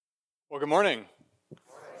Well, good morning.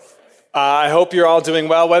 I hope you're all doing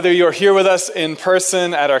well, whether you're here with us in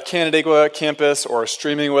person at our Canandaigua campus or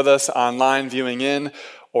streaming with us online, viewing in,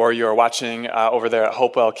 or you're watching over there at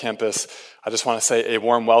Hopewell campus. I just want to say a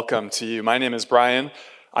warm welcome to you. My name is Brian.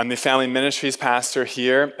 I'm the family ministries pastor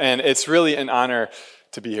here, and it's really an honor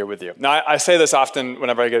to be here with you. Now, I say this often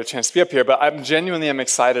whenever I get a chance to be up here, but I'm genuinely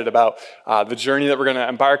excited about the journey that we're going to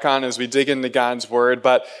embark on as we dig into God's Word.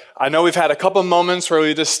 But I know we've had a couple moments where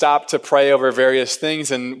we just stopped to pray over various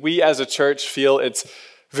things, and we as a church feel it's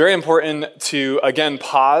very important to, again,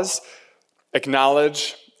 pause,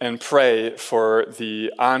 acknowledge, and pray for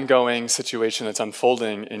the ongoing situation that's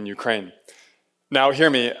unfolding in Ukraine. Now, hear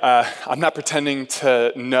me, I'm not pretending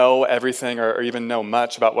to know everything or even know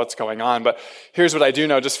much about what's going on, but here's what I do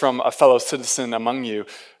know just from a fellow citizen among you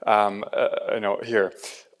here.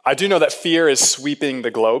 I do know that fear is sweeping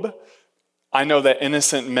the globe. I know that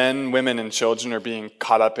innocent men, women, and children are being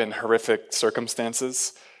caught up in horrific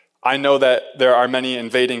circumstances. I know that there are many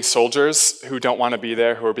invading soldiers who don't want to be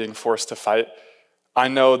there, who are being forced to fight. I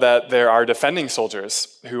know that there are defending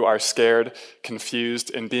soldiers who are scared, confused,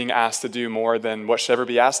 and being asked to do more than what should ever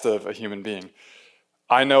be asked of a human being.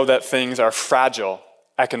 I know that things are fragile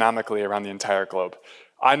economically around the entire globe.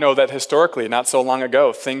 I know that historically, not so long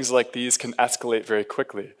ago, things like these can escalate very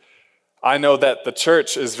quickly. I know that the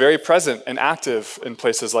church is very present and active in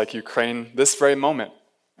places like Ukraine this very moment,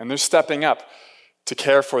 and they're stepping up to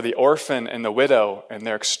care for the orphan and the widow in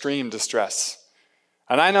their extreme distress.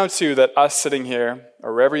 And I know, too, that us sitting here,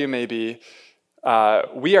 or wherever you may be,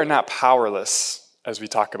 we are not powerless as we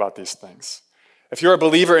talk about these things. If you're a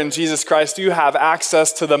believer in Jesus Christ, you have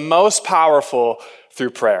access to the most powerful through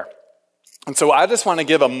prayer. And so I just want to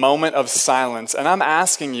give a moment of silence, and I'm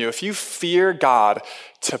asking you, if you fear God,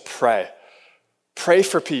 to pray. Pray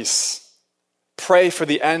for peace. Pray for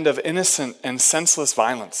the end of innocent and senseless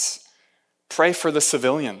violence. Pray for the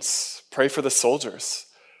civilians. Pray for the soldiers.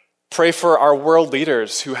 Pray for our world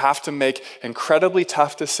leaders who have to make incredibly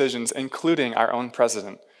tough decisions, including our own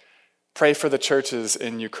president. Pray for the churches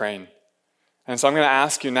in Ukraine. And so I'm going to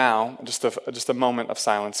ask you now, just a moment of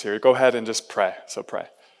silence here. Go ahead and just pray. So pray.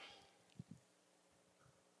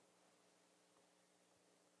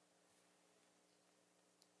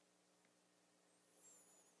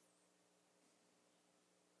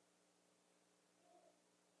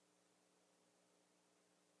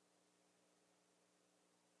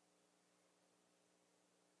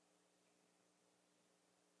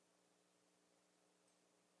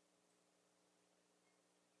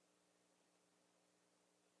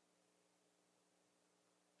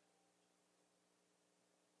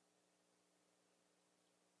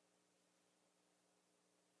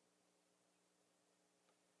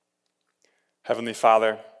 Heavenly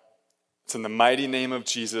Father, it's in the mighty name of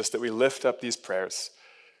Jesus that we lift up these prayers.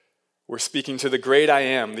 We're speaking to the great I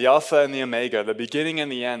am, the Alpha and the Omega, the beginning and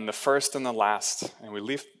the end, the first and the last. And we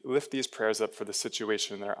lift these prayers up for the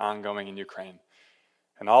situation that are ongoing in Ukraine.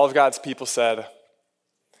 And all of God's people said,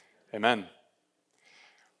 Amen.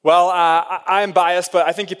 Well, I'm biased, but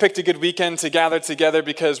I think you picked a good weekend to gather together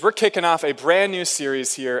because we're kicking off a brand new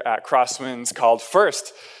series here at Crosswinds called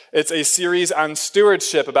First. It's a series on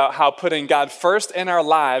stewardship about how putting God first in our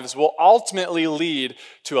lives will ultimately lead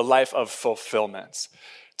to a life of fulfillment.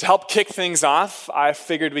 To help kick things off, I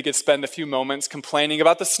figured we could spend a few moments complaining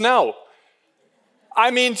about the snow.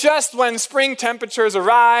 I mean, just when spring temperatures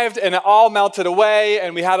arrived and it all melted away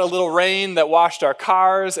and we had a little rain that washed our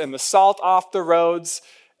cars and the salt off the roads,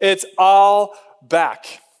 it's all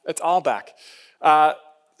back. It's all back.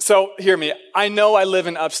 So hear me, I know I live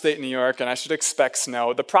in upstate New York and I should expect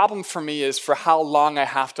snow. The problem for me is for how long I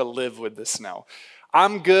have to live with the snow.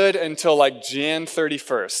 I'm good until like Jan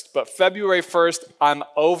 31st, but February 1st, I'm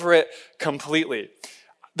over it completely.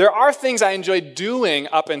 There are things I enjoy doing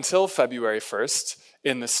up until February 1st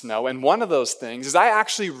in the snow, and one of those things is I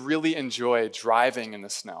actually really enjoy driving in the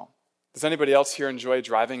snow. Does anybody else here enjoy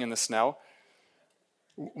driving in the snow?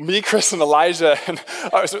 Me, Chris, and Elijah, and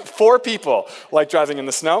 4 people like driving in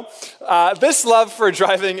the snow. This love for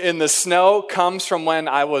driving in the snow comes from when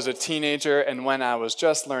I was a teenager and when I was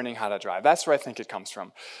just learning how to drive. That's where I think it comes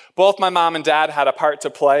from. Both my mom and dad had a part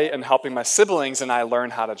to play in helping my siblings and I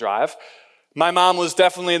learn how to drive. My mom was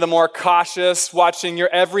definitely the more cautious, watching your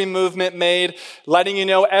every movement made, letting you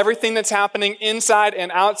know everything that's happening inside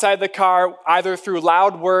and outside the car, either through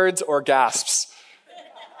loud words or gasps.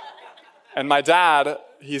 And my dad,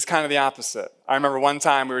 he's kind of the opposite. I remember one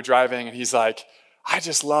time we were driving and he's like, I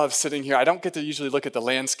just love sitting here. I don't get to usually look at the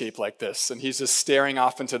landscape like this. And he's just staring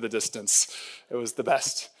off into the distance. It was the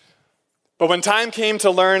best. But when time came to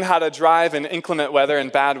learn how to drive in inclement weather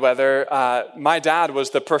and bad weather, my dad was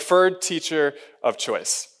the preferred teacher of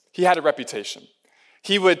choice. He had a reputation.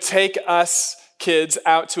 He would take us kids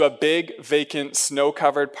out to a big, vacant,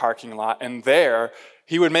 snow-covered parking lot, and there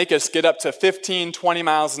he would make us get up to 15, 20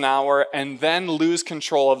 miles an hour and then lose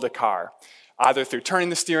control of the car, either through turning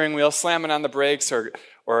the steering wheel, slamming on the brakes,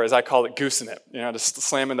 or as I call it, goosing it, just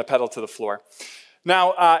slamming the pedal to the floor.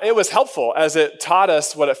 Now, it was helpful as it taught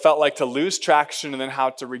us what it felt like to lose traction and then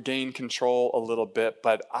how to regain control a little bit.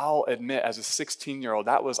 But I'll admit, as a 16-year-old,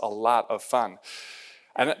 that was a lot of fun.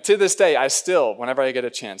 And to this day, I still, whenever I get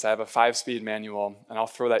a chance, I have a 5-speed manual, and I'll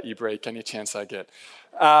throw that e-brake any chance I get.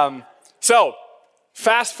 So,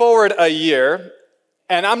 fast forward a year,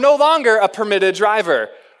 and I'm no longer a permitted driver,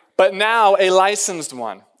 but now a licensed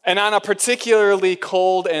one. And on a particularly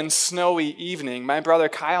cold and snowy evening, my brother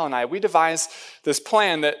Kyle and I, we devised this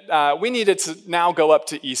plan that we needed to now go up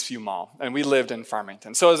to Eastview Mall, and we lived in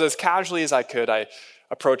Farmington. So as casually as I could, I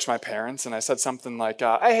approached my parents, and I said something like,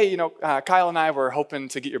 hey, Kyle and I were hoping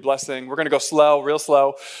to get your blessing. We're going to go slow, real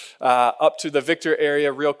slow, up to the Victor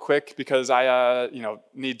area real quick because I,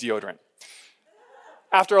 need deodorant.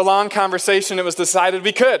 After a long conversation, it was decided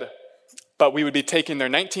we could, but we would be taking their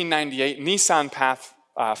 1998 Nissan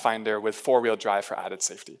Pathfinder with 4-wheel drive for added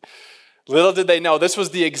safety. Little did they know, this was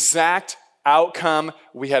the exact outcome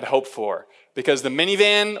we had hoped for because the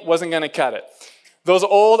minivan wasn't going to cut it. Those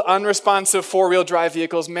old, unresponsive 4-wheel drive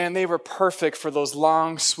vehicles, man, they were perfect for those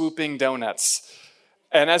long, swooping donuts.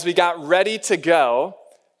 And as we got ready to go,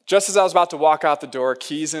 just as I was about to walk out the door,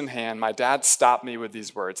 keys in hand, my dad stopped me with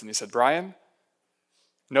these words, and he said, Brian,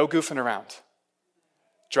 no goofing around.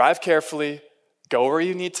 Drive carefully, go where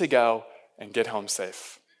you need to go, and get home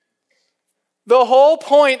safe. The whole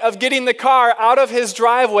point of getting the car out of his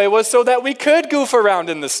driveway was so that we could goof around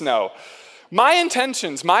in the snow. My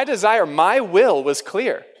intentions, my desire, my will was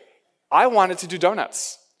clear. I wanted to do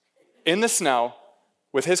donuts in the snow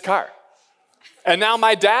with his car. And now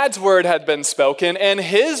my dad's word had been spoken, and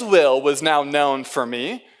his will was now known for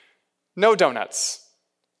me. No donuts,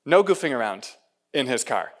 no goofing around in his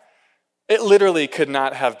car. It literally could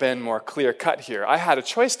not have been more clear cut here. I had a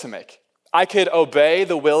choice to make. I could obey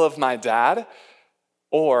the will of my dad,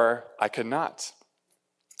 or I could not.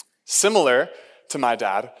 Similar to my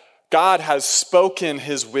dad, God has spoken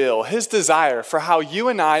his will, his desire for how you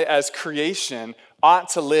and I as creation ought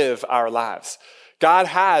to live our lives. God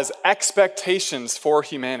has expectations for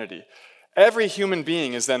humanity. Every human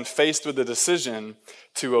being is then faced with the decision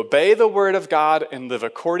to obey the word of God and live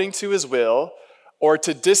according to his will, or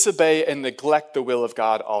to disobey and neglect the will of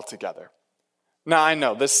God altogether. Now, I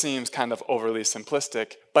know this seems kind of overly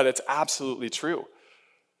simplistic, but it's absolutely true.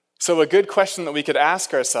 So a good question that we could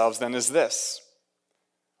ask ourselves then is this: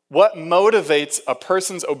 what motivates a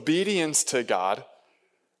person's obedience to God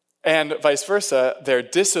and vice versa, their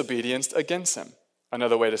disobedience against him?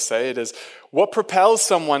 Another way to say it is, what propels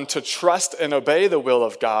someone to trust and obey the will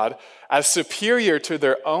of God as superior to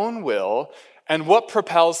their own will, and what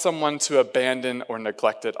propels someone to abandon or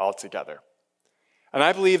neglect it altogether? And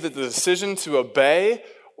I believe that the decision to obey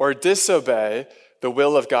or disobey the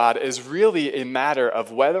will of God is really a matter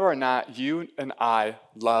of whether or not you and I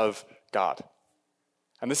love God.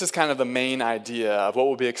 And this is kind of the main idea of what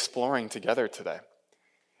we'll be exploring together today.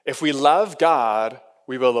 If we love God,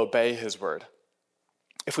 we will obey his word.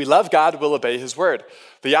 If we love God, we'll obey his word.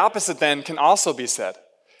 The opposite then can also be said.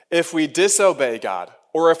 If we disobey God,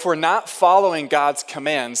 or if we're not following God's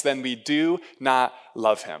commands, then we do not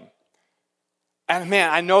love him. And man,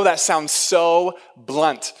 I know that sounds so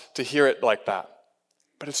blunt to hear it like that,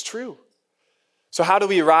 but it's true. So how do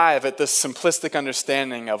we arrive at this simplistic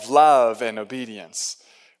understanding of love and obedience?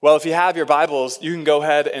 Well, if you have your Bibles, you can go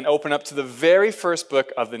ahead and open up to the very first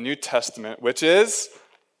book of the New Testament, which is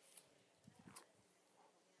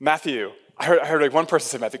Matthew. I heard like one person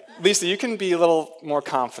say Matthew. Lisa, you can be a little more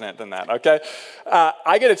confident than that, okay?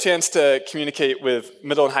 I get a chance to communicate with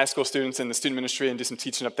middle and high school students in the student ministry and do some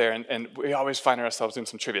teaching up there, and we always find ourselves doing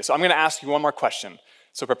some trivia. So I'm going to ask you one more question,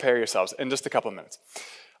 so prepare yourselves in just a couple of minutes.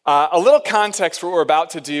 A little context for what we're about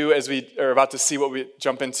to do as we are about to see what we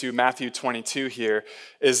jump into Matthew 22 here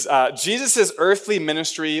is Jesus' earthly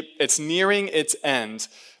ministry. It's nearing its end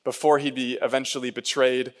before he'd be eventually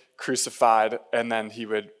betrayed, crucified, and then he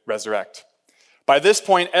would resurrect. By this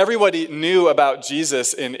point, everybody knew about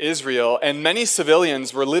Jesus in Israel, and many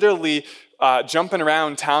civilians were literally jumping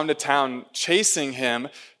around town to town, chasing him,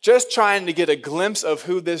 just trying to get a glimpse of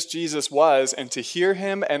who this Jesus was and to hear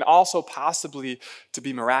him and also possibly to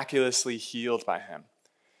be miraculously healed by him.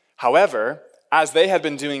 However, as they had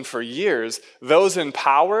been doing for years, those in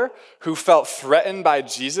power who felt threatened by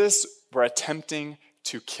Jesus were attempting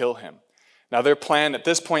to kill him. Now, their plan at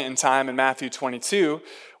this point in time in Matthew 22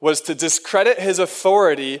 was to discredit his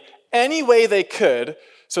authority any way they could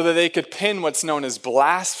so that they could pin what's known as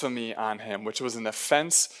blasphemy on him, which was an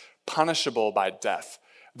offense punishable by death.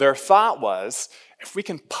 Their thought was, if we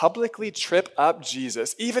can publicly trip up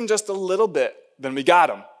Jesus, even just a little bit, then we got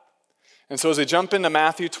him. And so as we jump into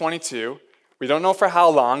Matthew 22, we don't know for how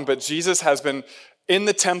long, but Jesus has been in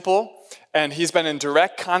the temple, and he's been in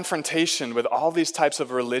direct confrontation with all these types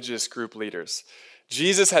of religious group leaders.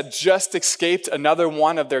 Jesus had just escaped another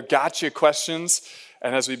one of their gotcha questions.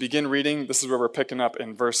 And as we begin reading, this is where we're picking up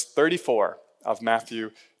in verse 34 of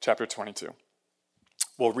Matthew chapter 22.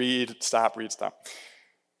 We'll read, stop.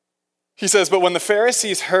 He says, "But when the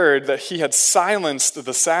Pharisees heard that he had silenced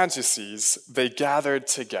the Sadducees, they gathered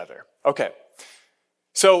together." Okay,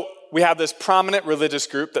 so we have this prominent religious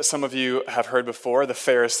group that some of you have heard before, the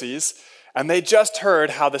Pharisees, and they just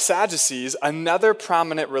heard how the Sadducees, another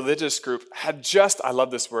prominent religious group, had just, I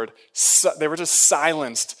love this word, they were just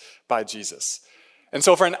silenced by Jesus. And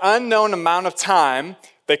so for an unknown amount of time,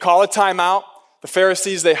 they call a timeout. The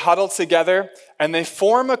Pharisees, they huddle together, and they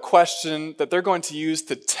form a question that they're going to use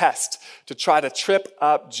to test, to try to trip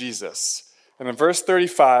up Jesus. And in verse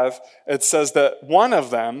 35, it says that one of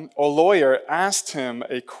them, a lawyer, asked him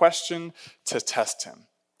a question to test him.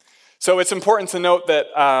 So it's important to note that,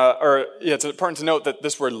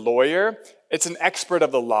 this word lawyer, it's an expert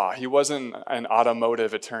of the law. He wasn't an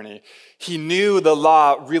automotive attorney. He knew the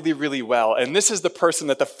law really, really well. And this is the person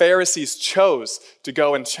that the Pharisees chose to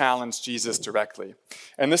go and challenge Jesus directly.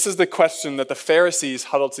 And this is the question that the Pharisees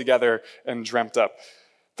huddled together and dreamt up.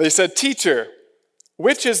 They said, "Teacher,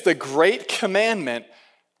 which is the great commandment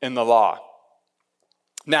in the law?"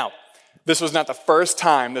 Now, this was not the first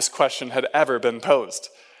time this question had ever been posed.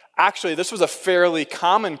 Actually, this was a fairly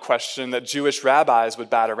common question that Jewish rabbis would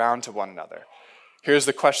bat around to one another. Here's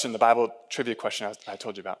the question, the Bible trivia question I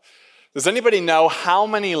told you about. Does anybody know how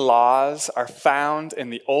many laws are found in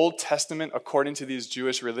the Old Testament according to these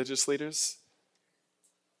Jewish religious leaders?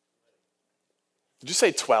 Did you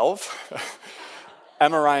say 12?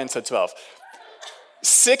 Emma Ryan said 12.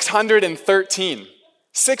 613.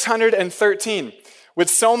 613. With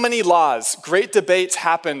so many laws, great debates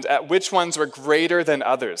happened at which ones were greater than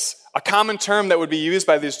others. A common term that would be used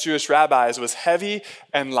by these Jewish rabbis was heavy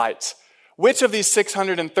and light. Which of these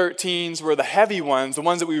 613s were the heavy ones, the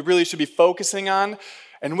ones that we really should be focusing on,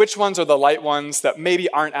 and which ones are the light ones that maybe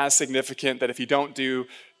aren't as significant, that if you don't do,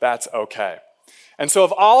 that's okay. And so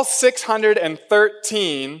of all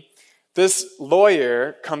 613, this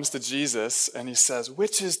lawyer comes to Jesus and he says,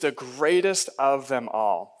 "Which is the greatest of them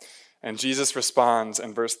all?" And Jesus responds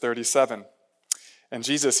in verse 37. And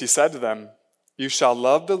Jesus, he said to them, "You shall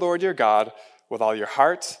love the Lord your God with all your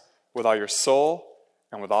heart, with all your soul,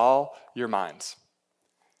 and with all your mind."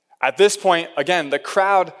 At this point, again, the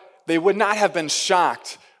crowd, they would not have been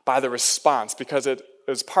shocked by the response because it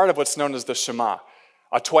was part of what's known as the Shema,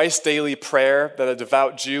 a twice daily prayer that a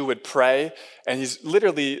devout Jew would pray. And he's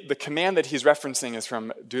literally, the command that he's referencing is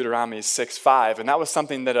from Deuteronomy 6:5. And that was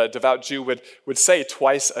something that a devout Jew would say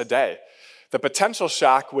twice a day. The potential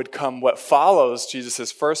shock would come what follows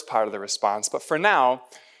Jesus' first part of the response. But for now,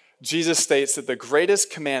 Jesus states that the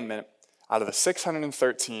greatest commandment out of the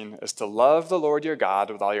 613 is to love the Lord your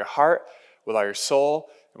God with all your heart, with all your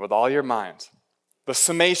soul, and with all your mind. The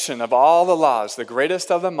summation of all the laws, the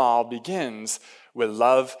greatest of them all, begins with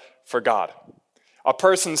love for God. A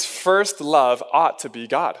person's first love ought to be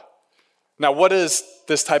God. Now, what does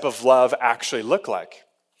this type of love actually look like?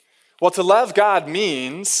 Well, to love God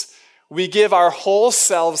means we give our whole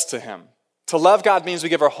selves to him. To love God means we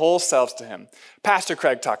give our whole selves to him. Pastor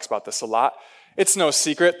Craig talks about this a lot. It's no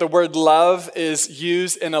secret. The word love is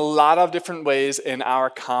used in a lot of different ways in our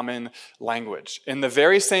common language. In the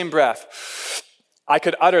very same breath, I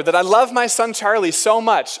could utter that I love my son Charlie so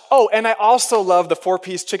much. Oh, and I also love the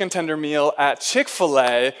 4-piece chicken tender meal at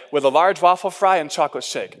Chick-fil-A with a large waffle fry and chocolate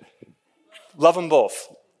shake. Love them both,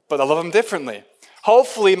 but I love them differently.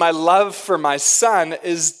 Hopefully my love for my son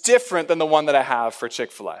is different than the one that I have for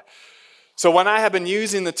Chick-fil-A. So when I have been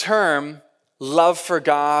using the term love for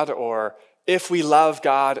God or if we love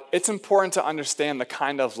God, it's important to understand the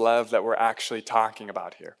kind of love that we're actually talking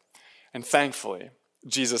about here. And thankfully,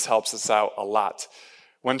 Jesus helps us out a lot.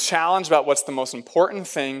 When challenged about what's the most important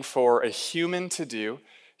thing for a human to do,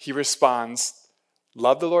 he responds,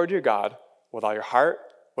 love the Lord your God with all your heart,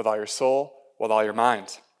 with all your soul, with all your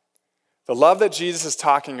mind. The love that Jesus is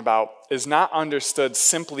talking about is not understood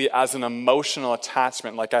simply as an emotional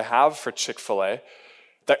attachment like I have for Chick-fil-A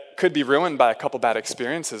that could be ruined by a couple bad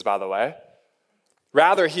experiences, by the way.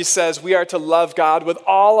 Rather, he says we are to love God with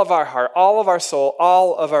all of our heart, all of our soul,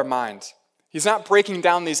 all of our mind. He's not breaking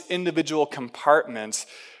down these individual compartments.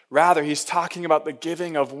 Rather, he's talking about the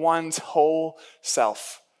giving of one's whole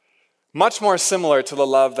self. Much more similar to the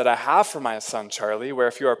love that I have for my son, Charlie, where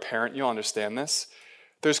if you're a parent, you'll understand this.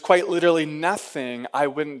 There's quite literally nothing I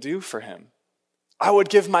wouldn't do for him. I would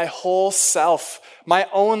give my whole self, my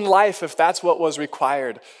own life, if that's what was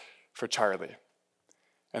required for Charlie.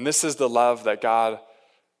 And this is the love that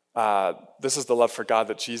this is the love for God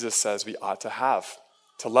that Jesus says we ought to have.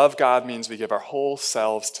 To love God means we give our whole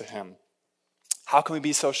selves to him. How can we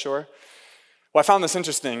be so sure? Well, I found this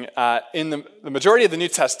interesting. In the majority of the New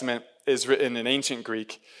Testament is written in ancient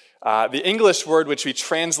Greek. The English word which we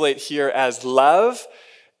translate here as love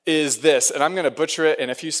is this, and I'm going to butcher it, and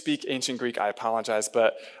if you speak ancient Greek, I apologize,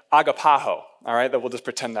 but agapaho, all right? That we'll just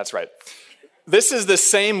pretend that's right. This is the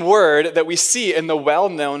same word that we see in the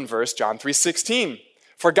well-known verse, John 3:16.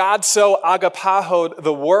 For God so agapahoed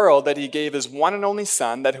the world that he gave his one and only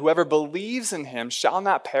Son, that whoever believes in him shall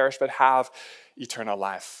not perish but have eternal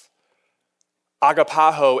life.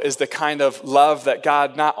 Agapaho is the kind of love that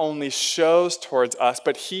God not only shows towards us,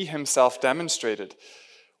 but he himself demonstrated.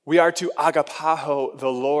 We are to agapaho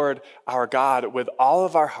the Lord our God with all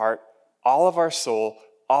of our heart, all of our soul,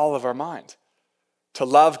 all of our mind. To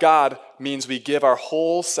love God means we give our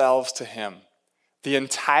whole selves to him. The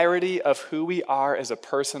entirety of who we are as a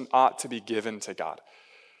person ought to be given to God.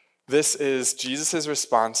 This is Jesus'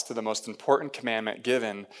 response to the most important commandment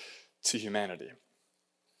given to humanity.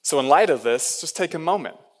 So in light of this, just take a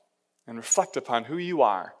moment and reflect upon who you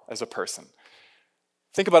are as a person.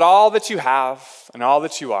 Think about all that you have and all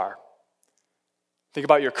that you are. Think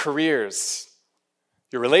about your careers,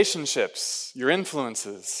 your relationships, your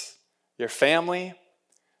influences, your family,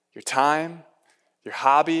 your time, your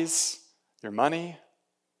hobbies, your money,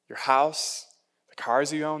 your house, the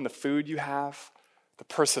cars you own, the food you have, the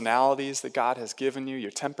personalities that God has given you,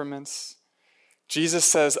 your temperaments. Jesus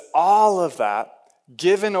says all of that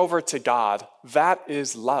given over to God, that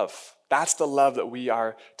is love. That's the love that we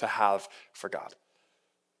are to have for God.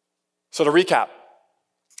 So to recap,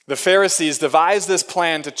 the Pharisees devised this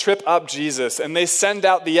plan to trip up Jesus, and they send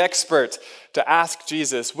out the expert to ask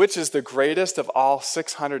Jesus, which is the greatest of all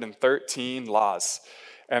 613 laws?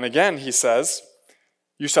 And again, he says,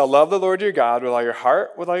 you shall love the Lord your God with all your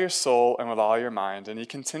heart, with all your soul, and with all your mind. And he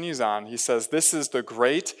continues on. He says, this is the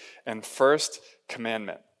great and first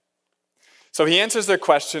commandment. So he answers their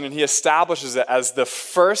question, and he establishes it as the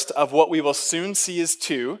first of what we will soon see is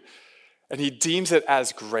two, and he deems it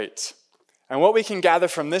as great. And what we can gather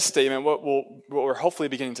from this statement, what we're hopefully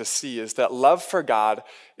beginning to see, is that love for God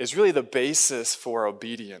is really the basis for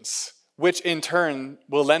obedience, which in turn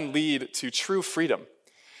will then lead to true freedom.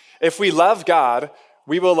 If we love God,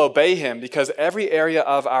 we will obey him because every area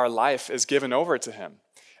of our life is given over to him.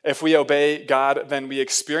 If we obey God, then we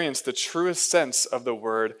experience the truest sense of the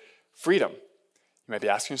word freedom. You might be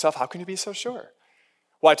asking yourself, how can you be so sure?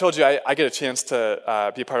 Well, I told you I get a chance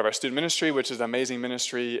to be a part of our student ministry, which is an amazing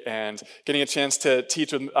ministry, and getting a chance to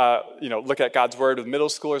teach with, look at God's word with middle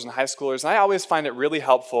schoolers and high schoolers. And I always find it really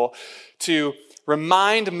helpful to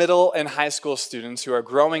remind middle and high school students who are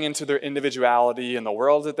growing into their individuality and the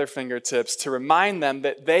world at their fingertips, to remind them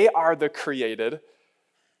that they are the created,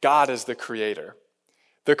 God is the creator.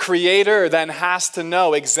 The creator then has to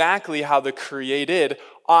know exactly how the created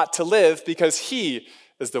ought to live because he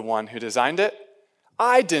is the one who designed it.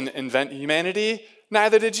 I didn't invent humanity,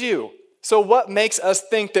 neither did you. So what makes us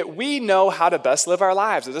think that we know how to best live our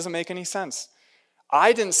lives? It doesn't make any sense.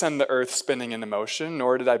 I didn't send the earth spinning into motion,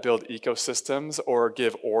 nor did I build ecosystems or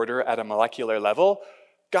give order at a molecular level.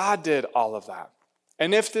 God did all of that.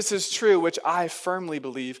 And if this is true, which I firmly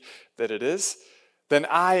believe that it is, then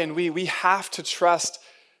we have to trust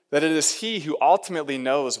that it is he who ultimately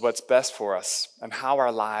knows what's best for us and how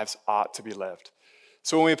our lives ought to be lived.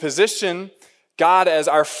 So when we position God as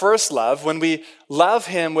our first love, when we love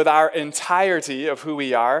him with our entirety of who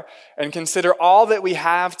we are and consider all that we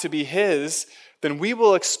have to be his, then we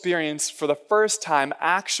will experience for the first time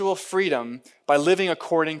actual freedom by living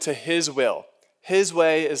according to his will. His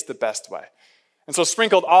way is the best way. And so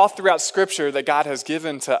sprinkled all throughout Scripture that God has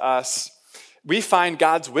given to us, we find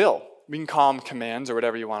God's will. We can call them commands or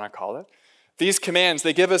whatever you want to call it. These commands,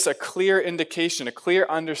 they give us a clear indication, a clear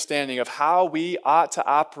understanding of how we ought to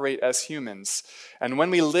operate as humans. And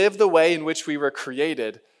when we live the way in which we were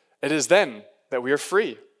created, it is then that we are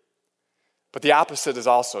free. But the opposite is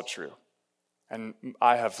also true. And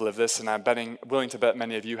I have lived this, and I'm willing to bet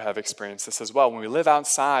many of you have experienced this as well. When we live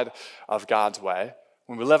outside of God's way,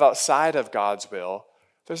 when we live outside of God's will,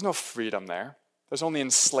 there's no freedom there. There's only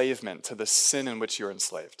enslavement to the sin in which you're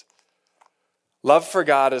enslaved. Love for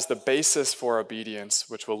God is the basis for obedience,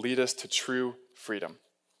 which will lead us to true freedom.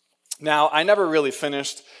 Now, I never really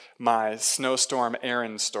finished my snowstorm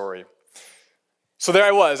errand story. So there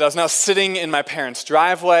I was now sitting in my parents'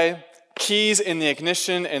 driveway, keys in the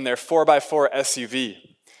ignition in their 4x4 SUV.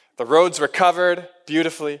 The roads were covered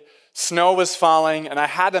beautifully, snow was falling, and I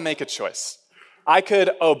had to make a choice. I could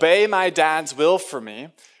obey my dad's will for me,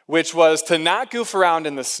 which was to not goof around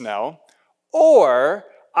in the snow, or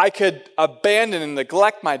I could abandon and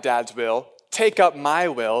neglect my dad's will, take up my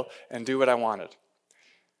will, and do what I wanted.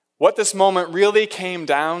 What this moment really came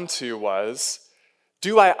down to was,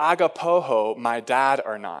 do I agapoho my dad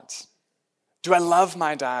or not? Do I love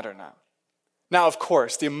my dad or not? Now, of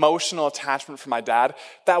course, the emotional attachment for my dad,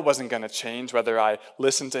 that wasn't going to change whether I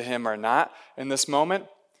listened to him or not in this moment.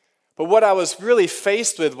 But what I was really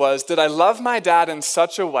faced with was, did I love my dad in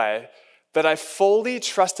such a way that I fully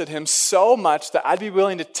trusted him so much that I'd be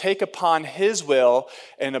willing to take upon his will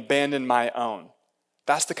and abandon my own?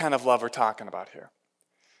 That's the kind of love we're talking about here.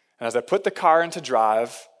 And as I put the car into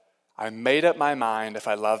drive, I made up my mind if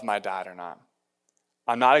I love my dad or not.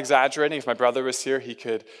 I'm not exaggerating. If my brother was here, he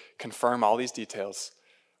could confirm all these details.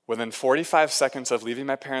 Within 45 seconds of leaving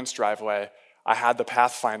my parents' driveway, I had the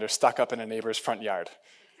Pathfinder stuck up in a neighbor's front yard.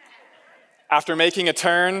 After making a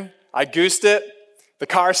turn, I goosed it. The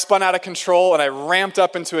car spun out of control, and I ramped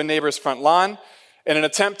up into a neighbor's front lawn. In an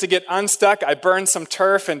attempt to get unstuck, I burned some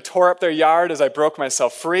turf and tore up their yard as I broke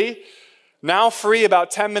myself free. Now free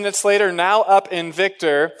about 10 minutes later, now up in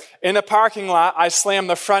Victor, in a parking lot, I slammed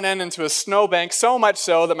the front end into a snowbank, so much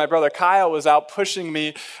so that my brother Kyle was out pushing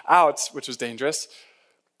me out, which was dangerous.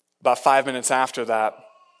 About 5 minutes after that,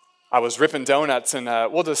 I was ripping donuts in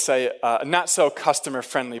we'll just say, a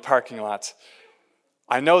not-so-customer-friendly parking lot.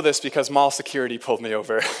 I know this because mall security pulled me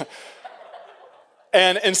over.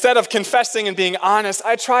 And instead of confessing and being honest,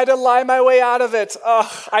 I tried to lie my way out of it.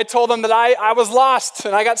 I told them that I was lost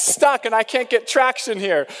and I got stuck and I can't get traction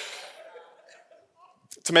here.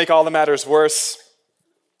 To make all the matters worse,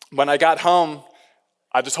 when I got home,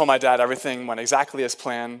 I just told my dad everything went exactly as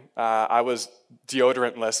planned. I was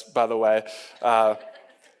deodorantless, by the way.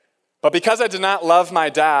 But because I did not love my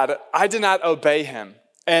dad, I did not obey him.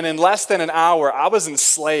 And in less than an hour, I was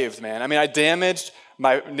enslaved, man. I mean, I damaged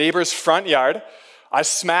my neighbor's front yard. I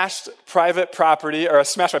smashed private property, or I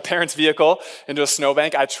smashed my parents' vehicle into a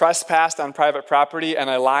snowbank. I trespassed on private property, and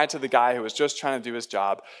I lied to the guy who was just trying to do his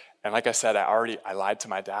job. And like I said, I lied to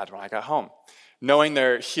my dad when I got home. Knowing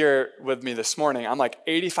they're here with me this morning, I'm like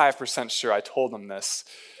 85% sure I told them this.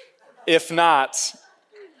 If not,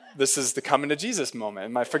 this is the coming to Jesus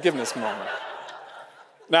moment, my forgiveness moment.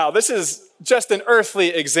 Now, this is just an earthly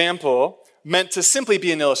example meant to simply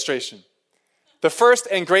be an illustration. The first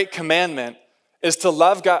and great commandment is to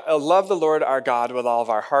love the Lord our God with all of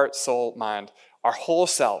our heart, soul, mind, our whole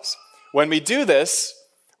selves. When we do this,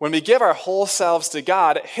 when we give our whole selves to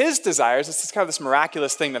God, his desires, this is kind of this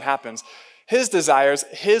miraculous thing that happens, his desires,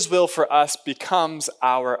 his will for us becomes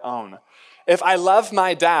our own. If I love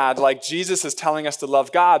my dad like Jesus is telling us to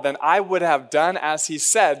love God, then I would have done as he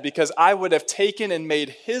said, because I would have taken and made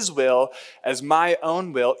his will as my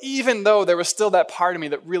own will, even though there was still that part of me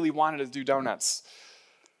that really wanted to do donuts.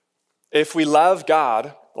 If we love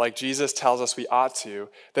God like Jesus tells us we ought to,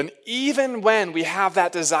 then even when we have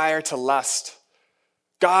that desire to lust,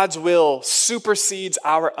 God's will supersedes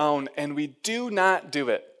our own, and we do not do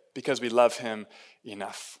it because we love him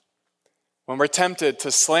enough. When we're tempted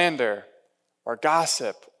to slander or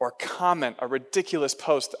gossip or comment a ridiculous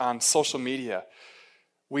post on social media,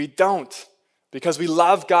 we don't, because we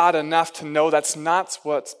love God enough to know that's not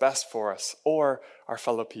what's best for us or our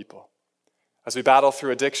fellow people. As we battle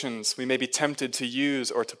through addictions, we may be tempted to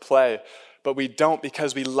use or to play, but we don't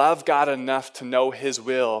because we love God enough to know his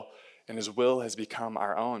will, and his will has become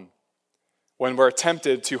our own. When we're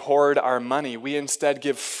tempted to hoard our money, we instead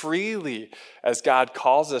give freely as God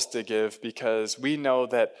calls us to give because we know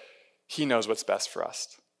that he knows what's best for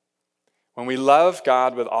us. When we love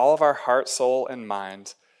God with all of our heart, soul, and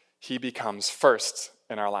mind, he becomes first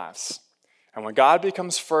in our lives. And when God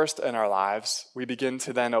becomes first in our lives, we begin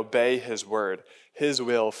to then obey his word, his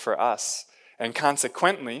will for us. And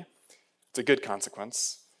consequently, it's a good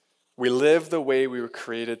consequence, we live the way we were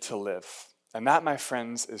created to live. And that, my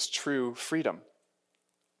friends, is true freedom.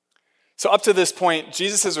 So up to this point,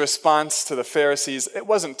 Jesus' response to the Pharisees, it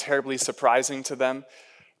wasn't terribly surprising to them,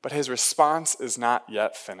 but his response is not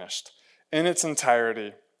yet finished. In its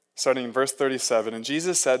entirety, starting in verse 37, and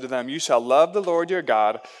Jesus said to them, "You shall love the Lord your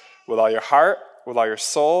God with all your heart, with all your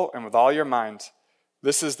soul, and with all your mind.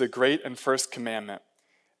 This is the great and first commandment.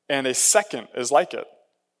 And a second is like it.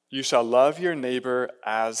 You shall love your neighbor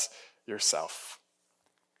as yourself.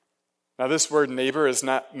 Now, this word neighbor is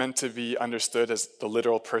not meant to be understood as the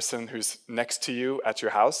literal person who's next to you at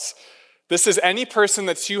your house. This is any person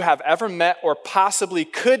that you have ever met or possibly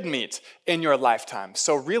could meet in your lifetime.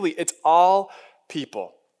 So really, it's all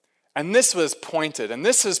people. And this was pointed, and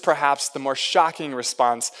this is perhaps the more shocking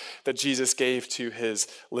response that Jesus gave to his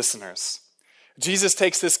listeners. Jesus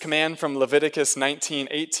takes this command from Leviticus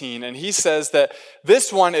 19:18, and he says that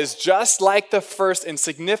this one is just like the first in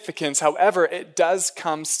significance. However, it does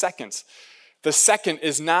come second. The second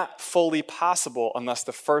is not fully possible unless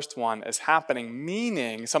the first one is happening,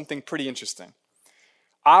 meaning something pretty interesting.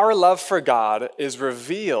 Our love for God is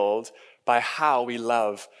revealed by how we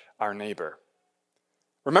love our neighbor.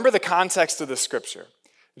 Remember the context of the scripture.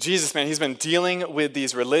 Jesus, man, he's been dealing with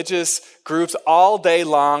these religious groups all day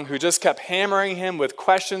long who just kept hammering him with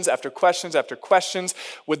questions after questions after questions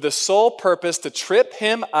with the sole purpose to trip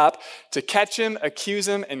him up, to catch him, accuse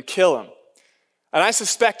him, and kill him. And I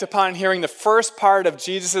suspect upon hearing the first part of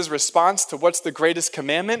Jesus' response to what's the greatest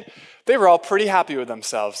commandment, they were all pretty happy with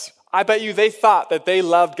themselves. I bet you they thought that they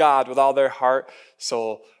loved God with all their heart,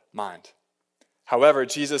 soul, mind. However,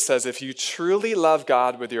 Jesus says if you truly love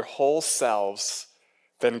God with your whole selves,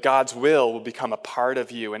 then God's will become a part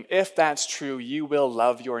of you. And if that's true, you will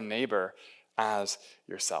love your neighbor as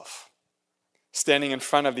yourself. Standing in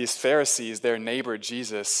front of these Pharisees, their neighbor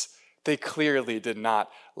Jesus, they clearly did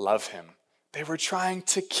not love him. They were trying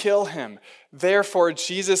to kill him. Therefore,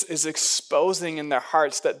 Jesus is exposing in their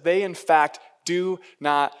hearts that they, in fact, do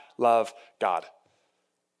not love God.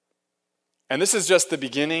 And this is just the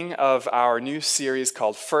beginning of our new series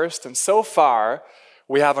called First. And so far,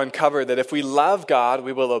 we have uncovered that if we love God,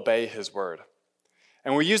 we will obey his word.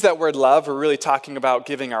 And when we use that word love, we're really talking about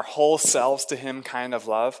giving our whole selves to him kind of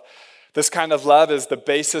love. This kind of love is the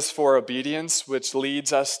basis for obedience, which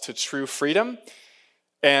leads us to true freedom.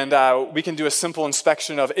 And we can do a simple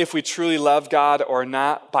inspection of if we truly love God or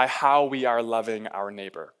not by how we are loving our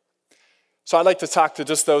neighbor. So I'd like to talk to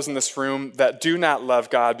just those in this room that do not love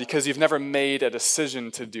God because you've never made a decision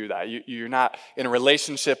to do that. You're not in a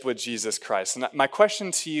relationship with Jesus Christ. And my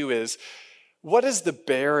question to you is, what is the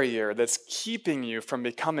barrier that's keeping you from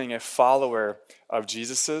becoming a follower of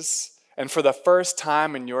Jesus's and for the first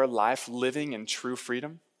time in your life living in true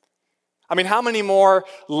freedom? I mean, how many more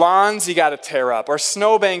lawns you got to tear up, or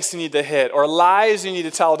snowbanks you need to hit, or lies you need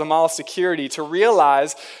to tell to mall security to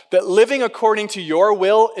realize that living according to your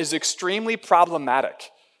will is extremely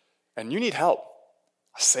problematic, and you need help,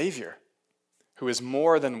 a Savior who is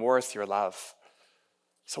more than worth your love.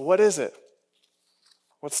 So what is it?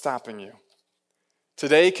 What's stopping you?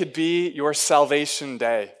 Today could be your salvation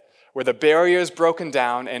day, where the barrier is broken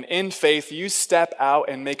down, and in faith you step out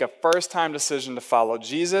and make a first-time decision to follow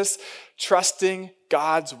Jesus, trusting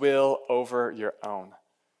God's will over your own.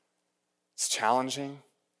 It's challenging,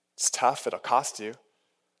 it's tough, it'll cost you,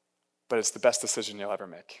 but it's the best decision you'll ever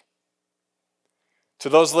make. To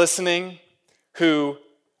those listening who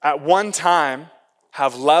at one time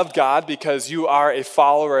have loved God because you are a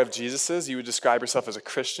follower of Jesus's, you would describe yourself as a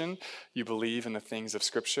Christian, you believe in the things of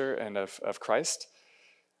Scripture and of Christ.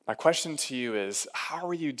 My question to you is, how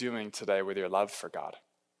are you doing today with your love for God?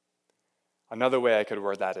 Another way I could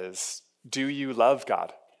word that is, do you love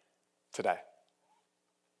God today?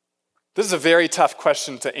 This is a very tough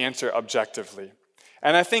question to answer objectively.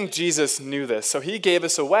 And I think Jesus knew this, so he gave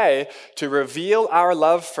us a way to reveal our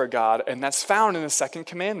love for God, and that's found in the second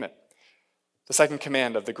commandment. The second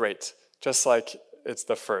command of the great, just like it's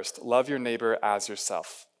the first. Love your neighbor as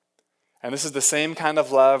yourself. And this is the same kind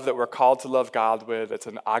of love that we're called to love God with. It's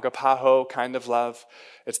an agapao kind of love.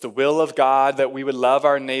 It's the will of God that we would love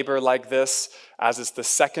our neighbor like this, as it's the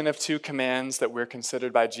second of two commands that we're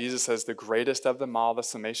considered by Jesus as the greatest of them all, the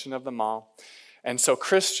summation of them all. And so,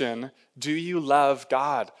 Christian, do you love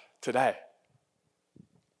God today?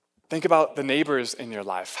 Think about the neighbors in your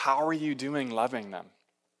life. How are you doing loving them?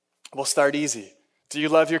 We'll start easy. Do you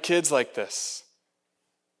love your kids like this?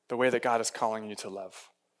 The way that God is calling you to love.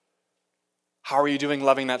 How are you doing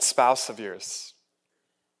loving that spouse of yours,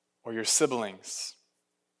 or your siblings,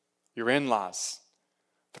 your in-laws,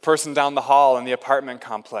 the person down the hall in the apartment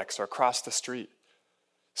complex or across the street?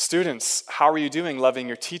 Students, how are you doing loving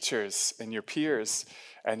your teachers and your peers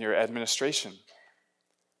and your administration?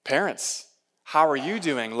 Parents, how are you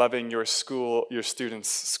doing loving your students'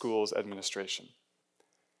 school's administration?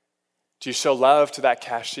 Do you show love to that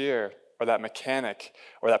cashier or that mechanic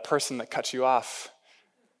or that person that cut you off?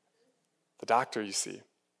 The doctor you see?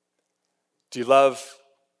 Do you love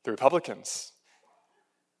the Republicans?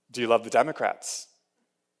 Do you love the Democrats?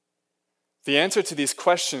 The answer to these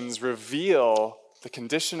questions reveal the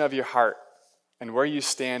condition of your heart and where you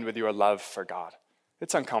stand with your love for God.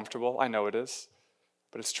 It's uncomfortable, I know it is,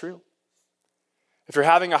 but it's true. If you're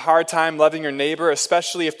having a hard time loving your neighbor,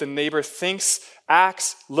 especially if the neighbor thinks,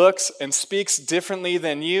 acts, looks, and speaks differently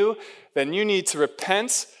than you, then you need to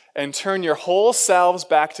repent and turn your whole selves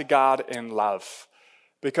back to God in love.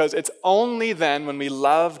 Because it's only then when we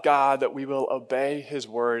love God that we will obey his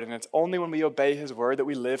word, and it's only when we obey his word that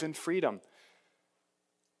we live in freedom.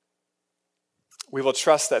 We will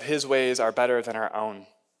trust that his ways are better than our own,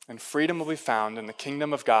 and freedom will be found in the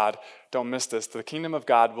kingdom of God. Don't miss this. The kingdom of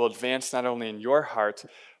God will advance not only in your heart,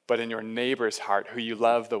 but in your neighbor's heart, who you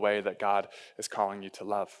love the way that God is calling you to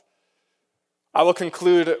love. I will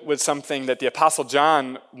conclude with something that the Apostle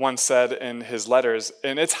John once said in his letters,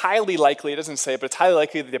 and it's highly likely, it doesn't say it, but it's highly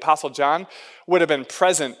likely that the Apostle John would have been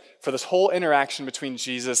present for this whole interaction between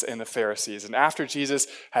Jesus and the Pharisees. And after Jesus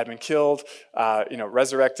had been killed,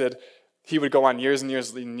 resurrected, he would go on years and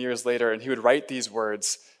years and years later, and he would write these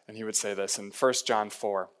words, and he would say this in 1 John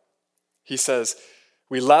 4. He says,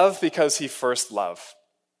 "We love because he first loved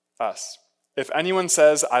us. If anyone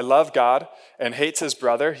says, 'I love God,' and hates his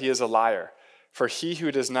brother, he is a liar. For he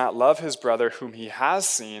who does not love his brother whom he has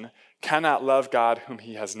seen cannot love God whom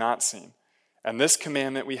he has not seen. And this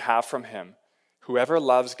commandment we have from him: whoever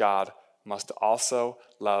loves God must also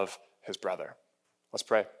love his brother." Let's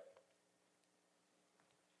pray.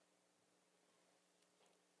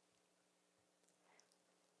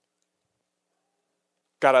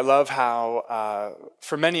 God, I love how,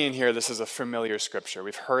 for many in here, this is a familiar scripture.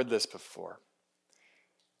 We've heard this before.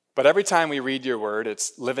 But every time we read your word,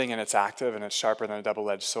 it's living and it's active and it's sharper than a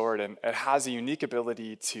double-edged sword, and it has a unique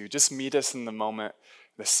ability to just meet us in the moment,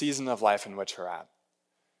 the season of life in which we're at.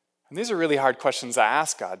 And these are really hard questions to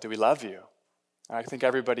ask, God. Do we love you? And I think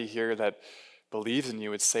everybody here that believes in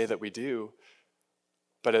you would say that we do.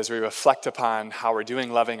 But as we reflect upon how we're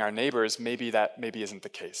doing loving our neighbors, maybe that isn't the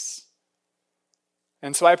case.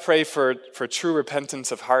 And so I pray for true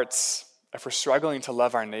repentance of hearts. If we're struggling to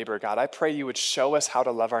love our neighbor, God, I pray you would show us how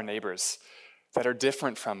to love our neighbors that are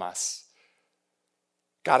different from us.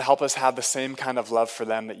 God, help us have the same kind of love for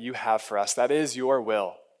them that you have for us. That is your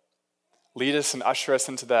will. Lead us and usher us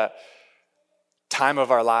into that time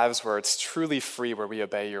of our lives where it's truly free, where we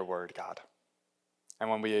obey your word, God. And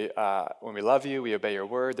when we love you, we obey your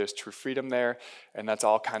word. There's true freedom there, and that's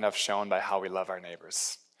all kind of shown by how we love our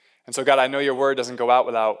neighbors. And so, God, I know your word doesn't go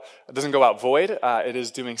out void. It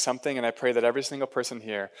is doing something, and I pray that every single person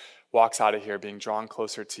here walks out of here being drawn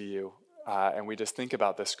closer to you, and we just think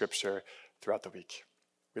about this scripture throughout the week.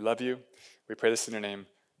 We love you. We pray this in your name.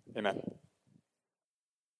 Amen.